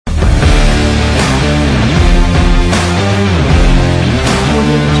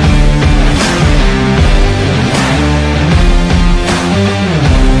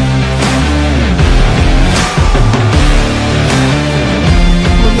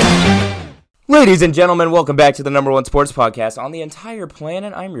Ladies and gentlemen, welcome back to the number one sports podcast on the entire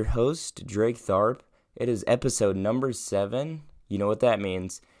planet. I'm your host, Drake Tharp. It is episode number 7. You know what that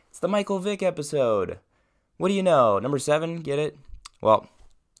means. It's the Michael Vick episode. What do you know? Number 7, get it? Well,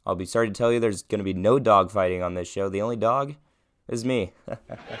 I'll be sorry to tell you there's going to be no dog fighting on this show. The only dog is me.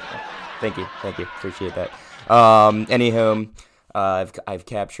 Thank you. Appreciate that. Anywho, I've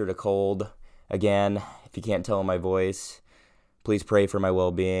captured a cold again. If you can't tell in my voice, please pray for my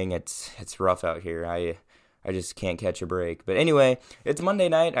well-being. It's rough out here. I just can't catch a break. But anyway, it's Monday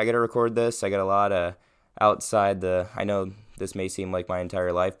night. I got to record this. I got a lot outside I know this may seem like my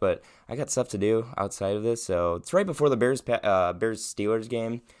entire life, but I got stuff to do outside of this. So it's right before the Bears-Steelers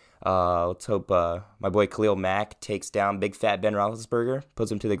game. Let's hope my boy Khalil Mack takes down big fat Ben Roethlisberger,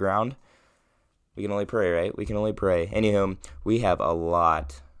 puts him to the ground. We can only pray, right? We can only pray. Anywho, we have a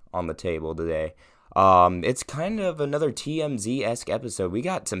lot on the table today. It's kind of another TMZ-esque episode. We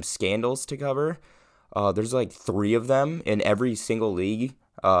got some scandals to cover. There's like 3 of them in every single league.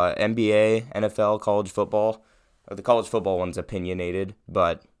 NBA, NFL, college football. The college football one's opinionated,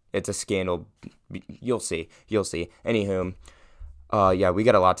 but it's a scandal. You'll see. Anywho, we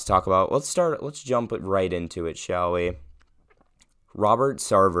got a lot to talk about. Let's jump right into it, shall we? Robert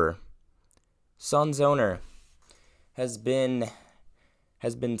Sarver, Suns owner, has been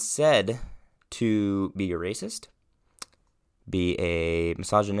said to be a racist, be a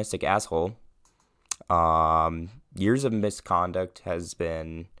misogynistic asshole. Years of misconduct has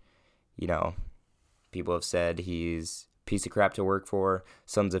been, people have said he's a piece of crap to work for,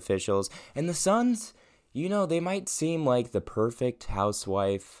 Suns officials. And the Suns, they might seem like the perfect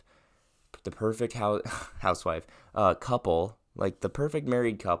housewife, couple, like the perfect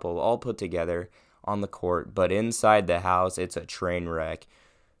married couple, all put together on the court. But inside the house, it's a train wreck.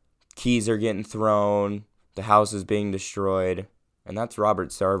 Keys are getting thrown, the house is being destroyed, and that's Robert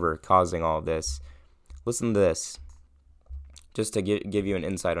Sarver causing all of this. Listen to this, just to give you an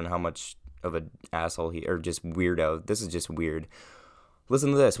insight on how much of an asshole or just weirdo. This is just weird.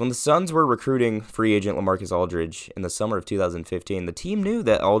 Listen to this. When the Suns were recruiting free agent LaMarcus Aldridge in the summer of 2015, the team knew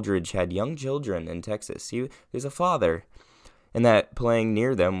that Aldridge had young children in Texas. He was a father, and that playing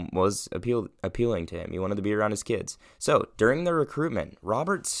near them was appealing to him. He wanted to be around his kids. So, during the recruitment,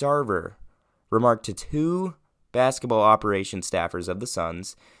 Robert Sarver remarked to 2 basketball operations staffers of the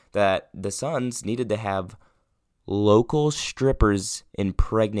Suns that the Suns needed to have local strippers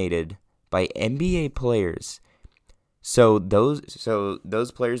impregnated by NBA players. So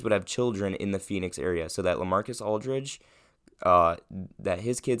those players would have children in the Phoenix area, so that LaMarcus Aldridge, that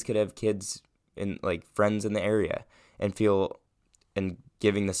his kids could have kids in friends in the area and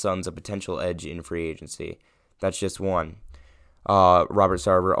giving the Suns a potential edge in free agency. That's just one. Robert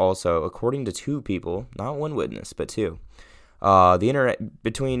Sarver also, according to 2 people, not one witness, but 2,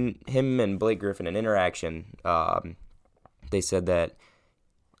 between him and Blake Griffin, an interaction, they said that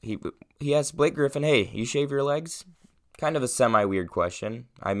he asked Blake Griffin, "Hey, you shave your legs?" Kind of a semi-weird question.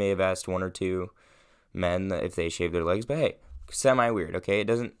 I may have asked 1 or 2 men if they shave their legs, but hey, semi-weird, okay? It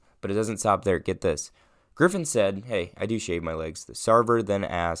doesn't stop there. Get this. Griffin said, "Hey, I do shave my legs." The Sarver then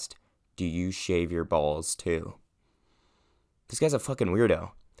asked, "Do you shave your balls too?" This guy's a fucking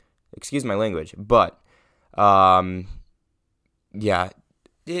weirdo. Excuse my language, but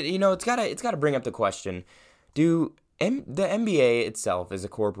it's gotta bring up the question: the NBA itself is a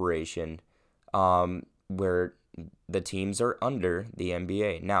corporation, where the teams are under the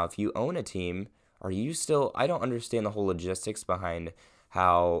NBA. Now, if you own a team, are you still? I don't understand the whole logistics behind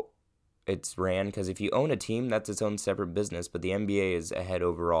how it's ran, because if you own a team, that's its own separate business. But the NBA is ahead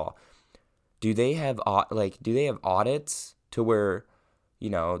overall. Do they have audits to where,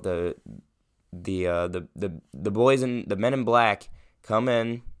 the boys and the men in black come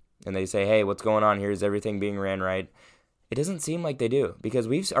in and they say, "Hey, what's going on here? Is everything being ran right?" It doesn't seem like they do, because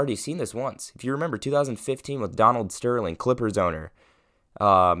we've already seen this once. If you remember 2015 with Donald Sterling, Clippers owner,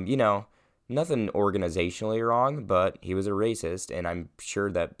 nothing organizationally wrong, but he was a racist, and I'm sure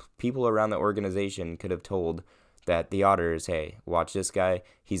that people around the organization could have told that the auditors, "Hey, watch this guy,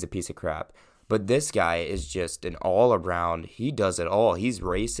 he's a piece of crap." But this guy is just an all-around, he does it all. He's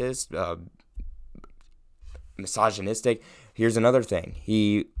racist, misogynistic. Here's another thing.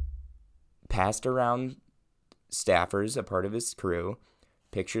 He passed around staffers, a part of his crew,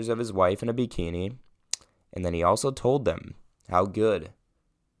 pictures of his wife in a bikini, and then he also told them how good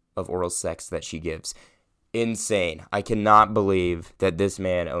of oral sex that she gives. Insane. I cannot believe that this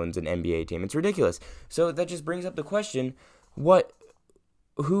man owns an NBA team. It's ridiculous. So that just brings up the question,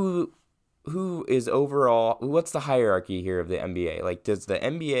 who is overall, what's the hierarchy here of the NBA? Does the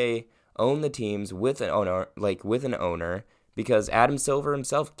NBA own the teams with an owner, because Adam Silver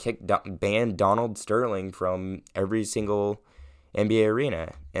himself banned Donald Sterling from every single NBA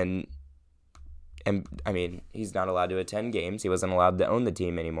arena. And I mean, he's not allowed to attend games. He wasn't allowed to own the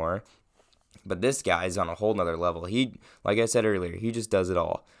team anymore. But this guy's on a whole nother level. He, like I said earlier, he just does it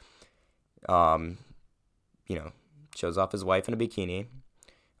all. Shows off his wife in a bikini.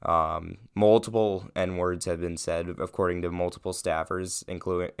 Multiple N-words have been said, according to multiple staffers,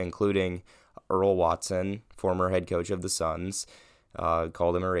 including Earl Watson, former head coach of the Suns,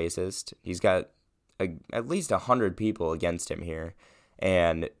 called him a racist. He's got at least 100 people against him here.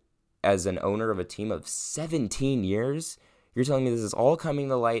 And as an owner of a team of 17 years, you're telling me this is all coming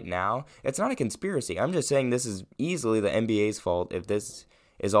to light now? It's not a conspiracy. I'm just saying this is easily the NBA's fault if this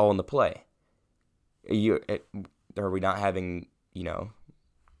is all in the play. Are we not having,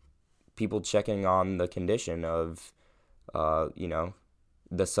 people checking on the condition of,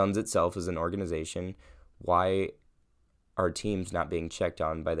 the Suns itself as an organization? Why are teams not being checked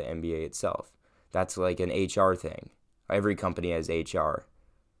on by the NBA itself? That's like an HR thing. Every company has HR,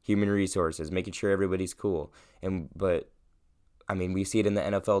 human resources, making sure everybody's cool. But we see it in the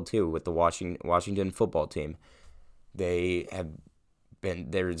NFL too with the Washington football team. There's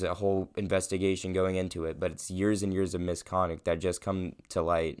a whole investigation going into it, but it's years and years of misconduct that just come to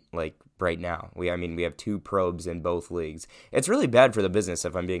light like right now. We have 2 probes in both leagues. It's really bad for the business,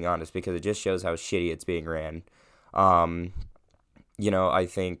 if I'm being honest, because it just shows how shitty it's being ran. I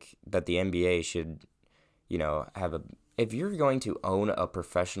think that the NBA should, if you're going to own a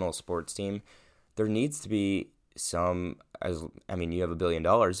professional sports team, there needs to be you have $1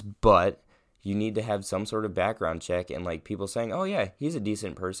 billion, but you need to have some sort of background check and like people saying, oh yeah, he's a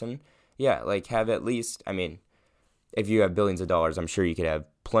decent person. Yeah, like have at least, if you have billions of dollars, I'm sure you could have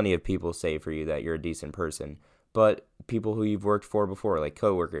plenty of people say for you that you're a decent person. But people who you've worked for before, like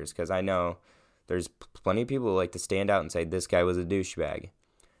coworkers, because I know there's plenty of people who like to stand out and say this guy was a douchebag.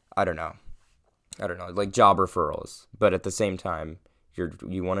 I don't know, like job referrals. But at the same time,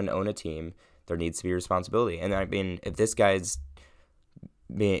 you want to own a team, there needs to be responsibility. And if this guy's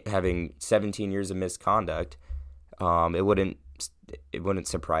having 17 years of misconduct, it wouldn't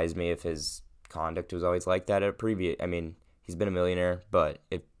surprise me if his conduct was always like that at previous. He's been a millionaire, but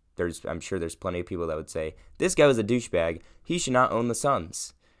I'm sure there's plenty of people that would say this guy was a douchebag, he should not own the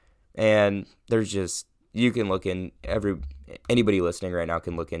Suns. And you can look in anybody listening right now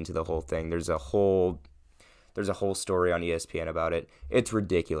can look into the whole thing. There's a whole story on ESPN about it. It's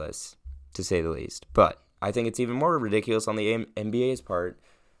ridiculous, to say the least. But I think it's even more ridiculous on the NBA's part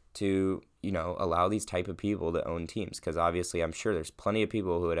to, allow these type of people to own teams. Because obviously I'm sure there's plenty of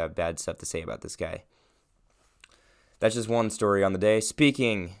people who would have bad stuff to say about this guy. That's just one story on the day.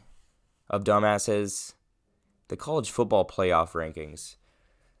 Speaking of dumbasses, the college football playoff rankings.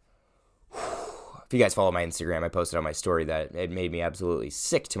 If you guys follow my Instagram, I posted on my story that it made me absolutely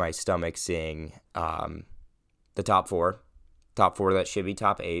sick to my stomach seeing the top four that should be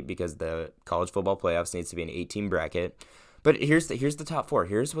top 8 because the college football playoffs needs to be an 18 bracket. But here's the top 4.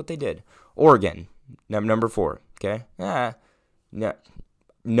 Here's what they did. Oregon, number 4. Okay.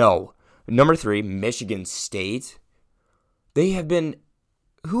 No. Number 3, Michigan State. They have been.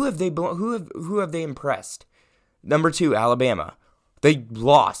 Who have they impressed? Number 2, Alabama. They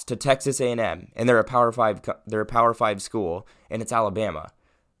lost to Texas A&M, and they're a Power 5. They're a Power 5 school, and it's Alabama.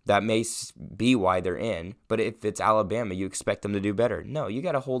 That may be why they're in, but if it's Alabama, you expect them to do better. No, you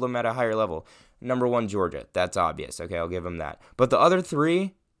got to hold them at a higher level. Number 1, Georgia. That's obvious. Okay, I'll give them that. But the other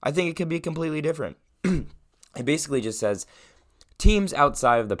 3, I think it could be completely different. It basically just says teams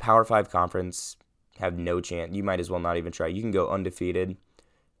outside of the Power 5 conference have no chance. You might as well not even try. You can go undefeated.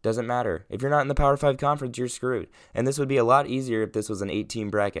 Doesn't matter. If you're not in the Power 5 conference, you're screwed. And this would be a lot easier if this was an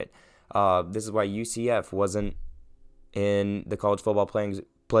 18 bracket. This is why UCF wasn't in the college football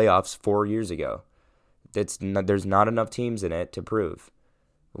playoffs 4 years ago. There's not enough teams in it to prove.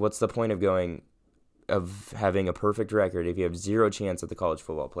 What's the point of having a perfect record if you have 0 chance at the college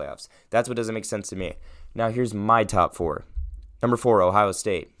football playoffs? That's what doesn't make sense to me. Now here's my top 4. Number 4, Ohio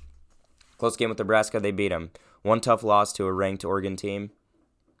State. Close game with Nebraska, they beat them. One tough loss to a ranked Oregon team.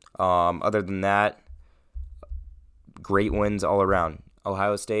 Other than that, great wins all around.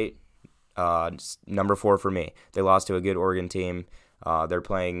 Ohio State, number 4 for me. They lost to a good Oregon team. They're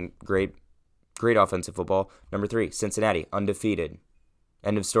playing great offensive football. Number 3, Cincinnati, undefeated.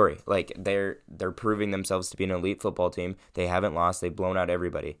 End of story. Like they're proving themselves to be an elite football team. They haven't lost. They've blown out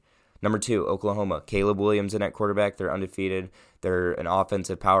everybody. Number 2, Oklahoma, Caleb Williams in at quarterback. They're undefeated. They're an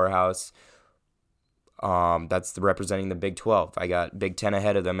offensive powerhouse. That's representing the Big 12. I got Big 10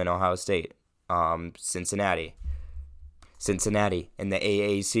 ahead of them in Ohio State. Cincinnati in the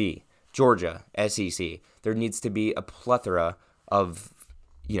AAC. Georgia, SEC. There needs to be a plethora of,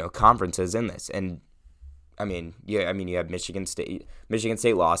 conferences in this. And you have Michigan State. Michigan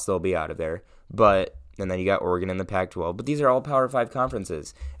State lost, they'll be out of there. And then you got Oregon in the Pac-12. But these are all Power 5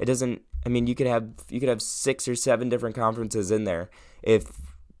 conferences. It doesn't. You could have 6 or 7 different conferences in there if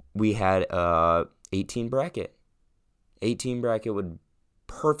we had a 18 bracket. 18 bracket would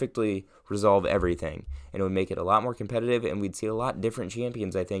perfectly resolve everything, and it would make it a lot more competitive, and we'd see a lot different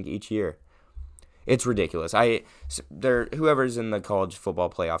champions, I think, each year. It's ridiculous. Whoever's in the college football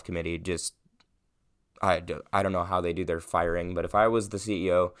playoff committee, I don't know how they do their firing, but if I was the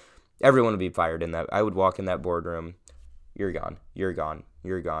CEO, everyone would be fired in that. I would walk in that boardroom. You're gone. You're gone.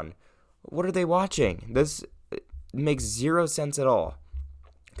 You're gone. What are they watching? This makes zero sense at all.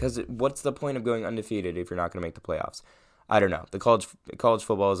 Because what's the point of going undefeated if you're not going to make the playoffs? I don't know. The college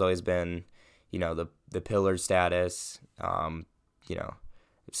football has always been, the pillar status,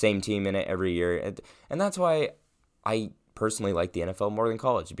 same team in it every year. And that's why I personally like the NFL more than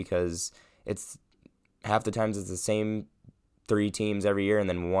college, because it's half the times it's the same 3 teams every year and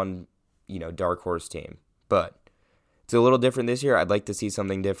then one, dark horse team. But it's a little different this year. I'd like to see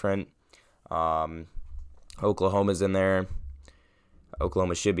something different. Oklahoma's in there.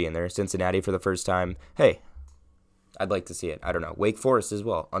 Oklahoma should be in there. Cincinnati for the first time. Hey, I'd like to see it. I don't know. Wake Forest as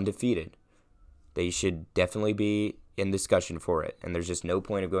well, undefeated. They should definitely be in discussion for it. And there's just no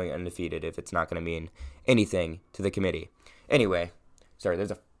point of going undefeated if it's not going to mean anything to the committee. Anyway, sorry,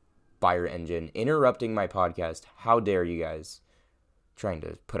 there's a fire engine interrupting my podcast. How dare you guys? Trying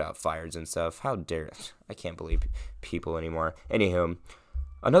to put out fires and stuff. How dare. I can't believe people anymore. Anywho,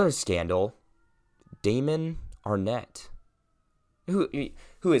 another scandal. Damon Arnette. Who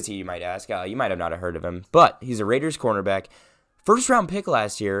is he, you might ask? You might have not heard of him, but he's a Raiders cornerback. First round pick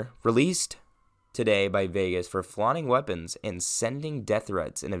last year, released today by Vegas for flaunting weapons and sending death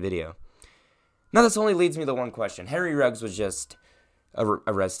threats in a video. Now this only leads me to one question. Henry Ruggs was just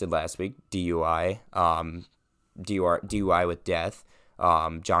arrested last week, DUI, DUI with death.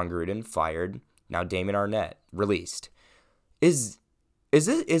 John Gruden fired. Now Damon Arnette released. Is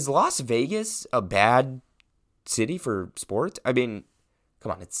Las Vegas a bad city for sports?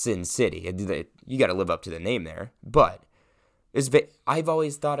 Come on, it's Sin City. You got to live up to the name there. But I've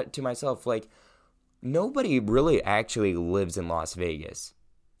always thought it to myself, nobody really actually lives in Las Vegas,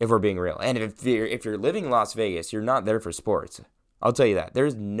 if we're being real. And if you're living in Las Vegas, you're not there for sports. I'll tell you that.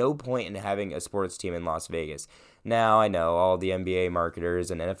 There's no point in having a sports team in Las Vegas. Now, I know all the NBA marketers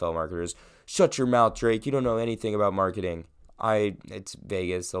and NFL marketers, shut your mouth, Drake. You don't know anything about marketing. It's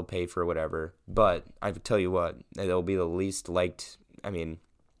Vegas. They'll pay for whatever. But I tell you what, they'll be the least liked.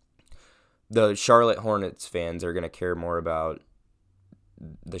 The Charlotte Hornets fans are going to care more about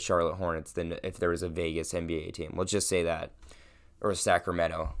the Charlotte Hornets than if there was a Vegas NBA team. Let's just say that. Or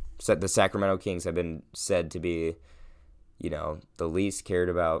Sacramento. So the Sacramento Kings have been said to be, the least cared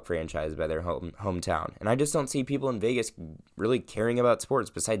about franchise by their hometown. And I just don't see people in Vegas really caring about sports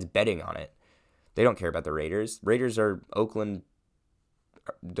besides betting on it. They don't care about the Raiders. Raiders are Oakland.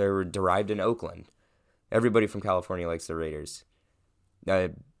 They're derived in Oakland. Everybody from California likes the Raiders.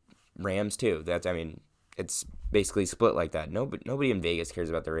 Rams too. It's basically split like that. Nobody in Vegas cares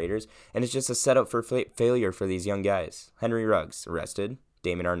about the Raiders, and it's just a setup for failure for these young guys. Henry Ruggs arrested.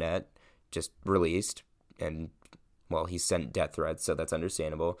 Damon Arnette just released, and he sent death threats, so that's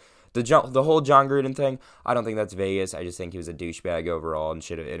understandable. The whole John Gruden thing, I don't think that's Vegas. I just think he was a douchebag overall, and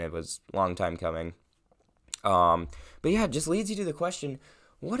it was a long time coming. But yeah, it just leads you to the question: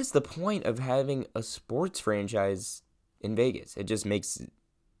 what is the point of having a sports franchise in Vegas? It just makes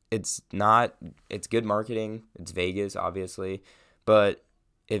it's good marketing. It's Vegas, obviously, but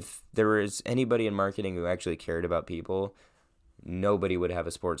if there was anybody in marketing who actually cared about people, nobody would have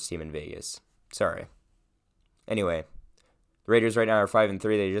a sports team in Vegas. Sorry. Anyway, the Raiders right now are 5-3.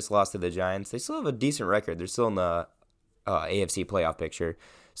 They just lost to the Giants. They still have a decent record. They're still in the AFC playoff picture.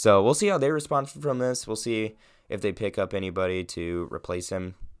 So we'll see how they respond from this. We'll see if they pick up anybody to replace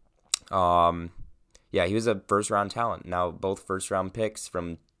him. Yeah, he was a first-round talent. Now both first-round picks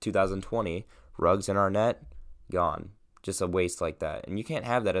from 2020, Ruggs and Arnette, gone. Just a waste like that. And you can't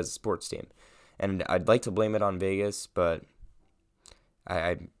have that as a sports team. And I'd like to blame it on Vegas, but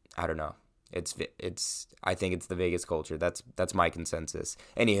I don't know. I think it's the Vegas culture. That's my consensus.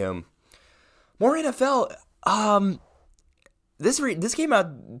 Anywho, more NFL. This came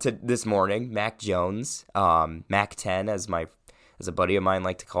out this morning. Mac Jones, Mac 10 as a buddy of mine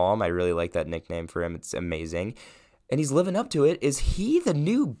like to call him. I really like that nickname for him. It's amazing, and he's living up to it. Is he the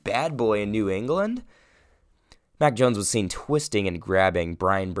new bad boy in New England? Mac Jones was seen twisting and grabbing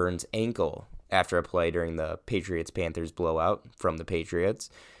Brian Burns' ankle after a play during the Patriots-Panthers blowout from the Patriots.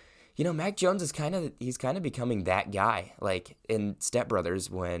 Mac Jones is he's kind of becoming that guy. Like in Step Brothers,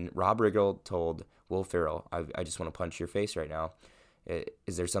 when Rob Riggle told Will Ferrell, I just want to punch your face right now.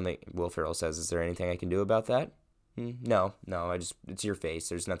 Is there something, Will Ferrell says, is there anything I can do about that? No, it's your face.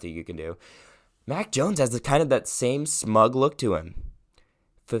 There's nothing you can do. Mac Jones has that same smug look to him.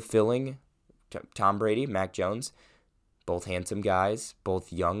 Fulfilling Tom Brady, Mac Jones, both handsome guys,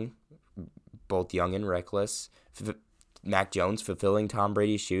 both young and reckless. Mac Jones fulfilling Tom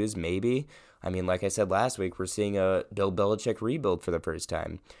Brady's shoes, maybe. I mean, like I said last week, we're seeing a Bill Belichick rebuild for the first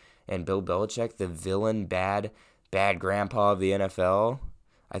time. And Bill Belichick, the villain, bad grandpa of the NFL,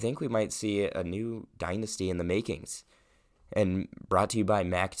 I think we might see a new dynasty in the makings. And brought to you by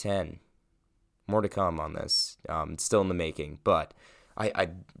Mac 10. More to come on this. It's still in the making. But I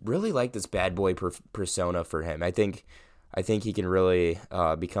really like this bad boy persona for him. I think he can really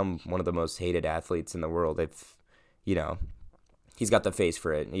become one of the most hated athletes in the world if, he's got the face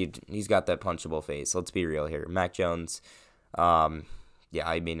for it. He's got that punchable face. Let's be real here. Mac Jones,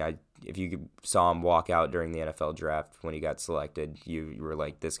 if you saw him walk out during the NFL draft when he got selected, you were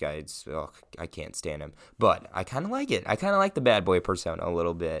like, this guy's, I can't stand him. But I kind of like it. I kind of like the bad boy persona a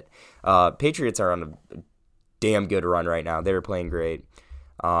little bit. Patriots are on a damn good run right now. They're playing great.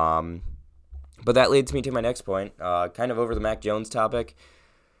 But that leads me to my next point, kind of over the Mac Jones topic.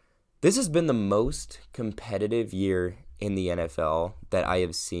 This has been the most competitive year in the NFL that I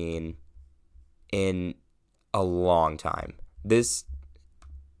have seen in a long time. There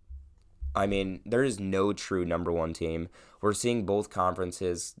is no true number one team. We're seeing both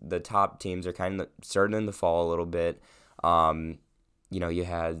conferences. The top teams are kind of starting to fall a little bit. You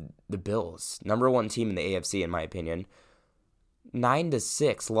had the Bills, number one team in the AFC, in my opinion.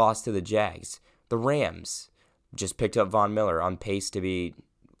 9-6 lost to the Jags. The Rams just picked up Von Miller, on pace to be,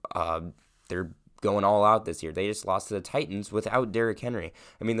 they're going all out this year. They just lost to the Titans without Derrick Henry.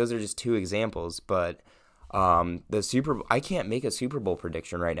 I mean, those are just two examples, but I can't make a Super Bowl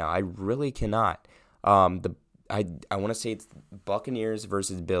prediction right now. I really cannot. I want to say it's Buccaneers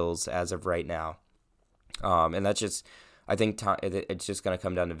versus Bills as of right now. And that's just, I think it's just going to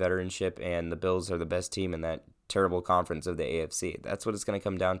come down to veteranship, and the Bills are the best team in that terrible conference of the AFC. That's what it's going to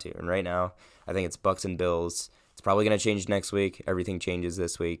come down to. And right now, I think it's Bucs and Bills. It's probably going to change next week. Everything changes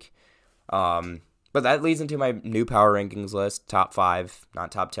this week. But that leads into my new power rankings list, top 5,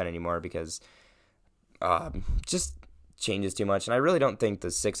 not top 10 anymore, because just changes too much. And I really don't think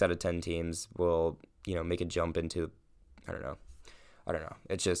the 6 out of 10 teams will, make a jump into, I don't know.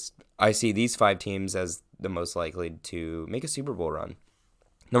 It's just, I see these 5 teams as the most likely to make a Super Bowl run.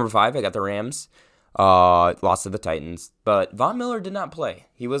 Number 5, I got the Rams. Lost to the Titans, but Von Miller did not play.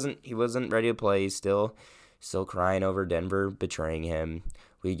 He wasn't ready to play. He's still crying over Denver betraying him.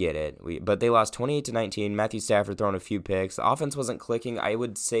 We get it. But they lost 28-19. Matthew Stafford throwing a few picks. The offense wasn't clicking. I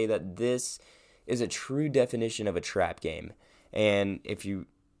would say that this is a true definition of a trap game. And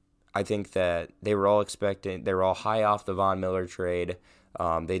I think that they were all high off the Von Miller trade.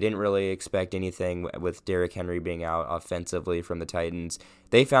 They didn't really expect anything with Derrick Henry being out offensively from the Titans.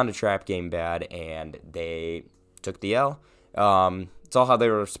 They found a trap game bad, and they took the L. It's all how they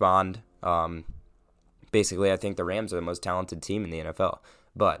respond. Basically, I think the Rams are the most talented team in the NFL.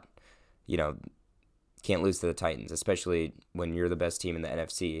 But, can't lose to the Titans, especially when you're the best team in the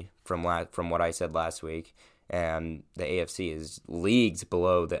NFC from what I said last week. And the AFC is leagues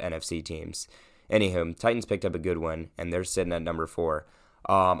below the NFC teams. Anywho, Titans picked up a good win, and they're sitting at number 4.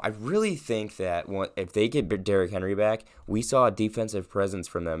 I really think that if they get Derrick Henry back, we saw a defensive presence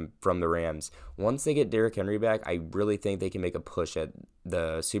from the Rams. Once they get Derrick Henry back, I really think they can make a push at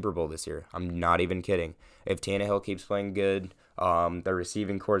the Super Bowl this year. I'm not even kidding. If Tannehill keeps playing good, the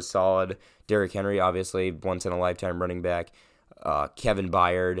receiving core is solid. Derrick Henry, obviously, once-in-a-lifetime running back. Kevin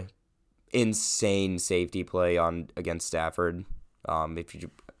Byard, insane safety play against Stafford.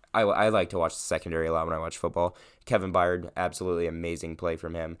 I like to watch the secondary a lot when I watch football. Kevin Byard, absolutely amazing play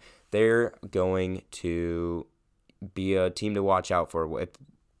from him. They're going to be a team to watch out for.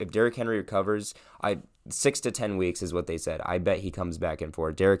 If Derrick Henry recovers, 6 to 10 weeks is what they said. I bet he comes back in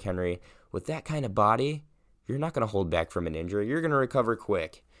for Derrick Henry. With that kind of body, you're not going to hold back from an injury. You're going to recover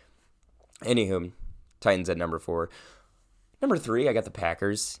quick. Anywho, Titans at number 4. Number 3, I got the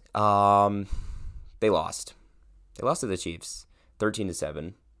Packers. They lost. They lost to the Chiefs,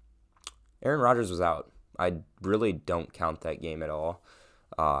 13-7. Aaron Rodgers was out. I really don't count that game at all.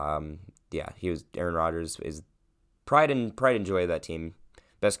 Aaron Rodgers is pride and joy of that team.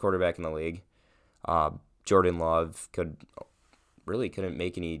 Best quarterback in the league. Jordan Love couldn't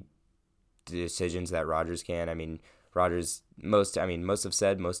make any decisions that Rodgers can. I mean, Rodgers, most have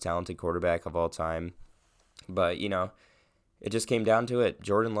said most talented quarterback of all time. But, it just came down to it.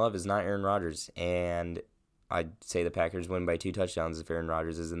 Jordan Love is not Aaron Rodgers, and I'd say the Packers win by 2 touchdowns if Aaron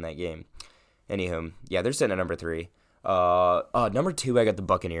Rodgers is in that game. Anywho, yeah, they're sitting at number 3. Number 2, I got the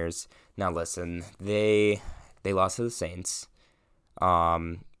Buccaneers. Now listen, they lost to the Saints.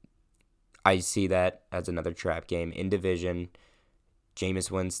 I see that as another trap game in division.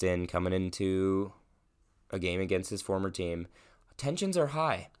 Jameis Winston coming into a game against his former team. Tensions are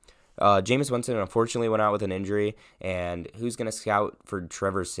high. Jameis Winston unfortunately went out with an injury, and who's going to scout for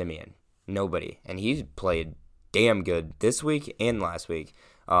Trevor Siemian? Nobody. And he played damn good this week and last week.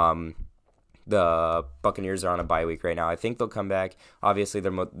 The Buccaneers are on a bye week right now. I think they'll come back. Obviously,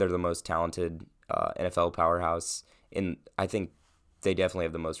 they're the most talented NFL powerhouse. I think they definitely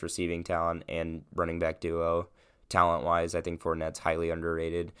have the most receiving talent and running back duo. Talent-wise, I think Fournette's highly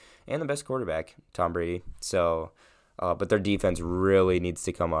underrated. And the best quarterback, Tom Brady. So, but their defense really needs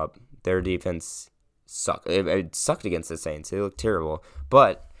to come up. Their defense sucked. It sucked against the Saints. They looked terrible.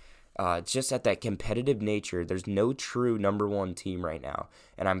 But just at that competitive nature, there's no true number 1 team right now.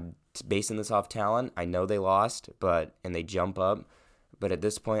 And I'm basing this off talent. I know they lost, and they jump up. But at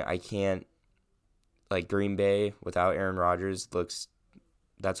this point, I can't. Like Green Bay without Aaron Rodgers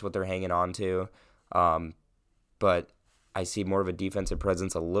that's what they're hanging on to. But I see more of a defensive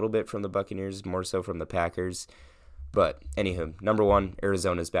presence a little bit from the Buccaneers, more so from the Packers. But anywho, number 1,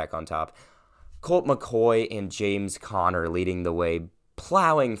 Arizona's back on top. Colt McCoy and James Conner leading the way,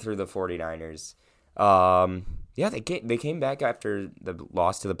 plowing through the 49ers. Yeah, they came back after the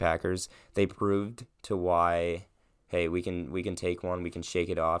loss to the Packers. They proved to why, hey, we can take one, we can shake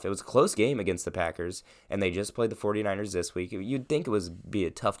it off. It was a close game against the Packers, and they just played the 49ers this week. You'd think it would be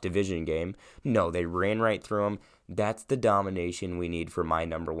a tough division game. No, they ran right through them. That's the domination we need for my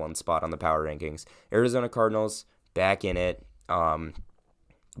number 1 spot on the power rankings. Arizona Cardinals, back in it.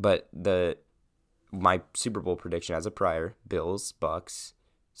 But my Super Bowl prediction as a prior, Bills, Bucks,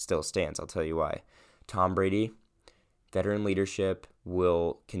 still stands. I'll tell you why. Tom Brady, veteran leadership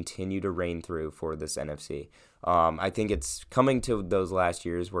will continue to reign through for this NFC. I think it's coming to those last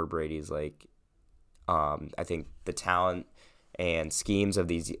years where Brady's like, I think the talent and schemes of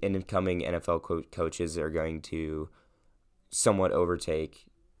these incoming NFL coaches are going to somewhat overtake,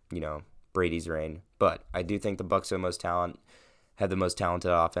 Brady's reign. But I do think the Bucs have the most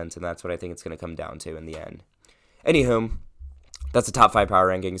talented offense, and that's what I think it's going to come down to in the end. Anywho, that's the top 5 power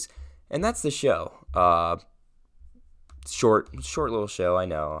rankings, and that's the show. Short little show, I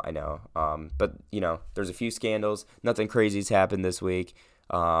know. But there's a few scandals. Nothing crazy's happened this week.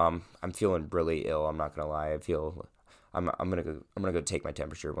 I'm feeling really ill. I'm not gonna lie. I'm gonna go take my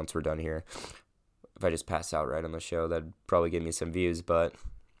temperature once we're done here. If I just pass out right on the show, that'd probably give me some views. But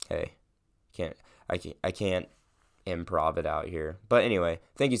hey, I can't improv it out here. But anyway,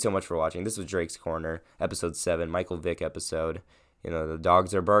 thank you so much for watching. This was Drake's Corner, episode 7, Michael Vick episode. The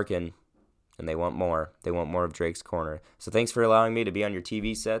dogs are barking. And they want more. They want more of Drake's Corner. So thanks for allowing me to be on your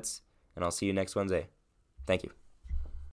TV sets, and I'll see you next Wednesday. Thank you.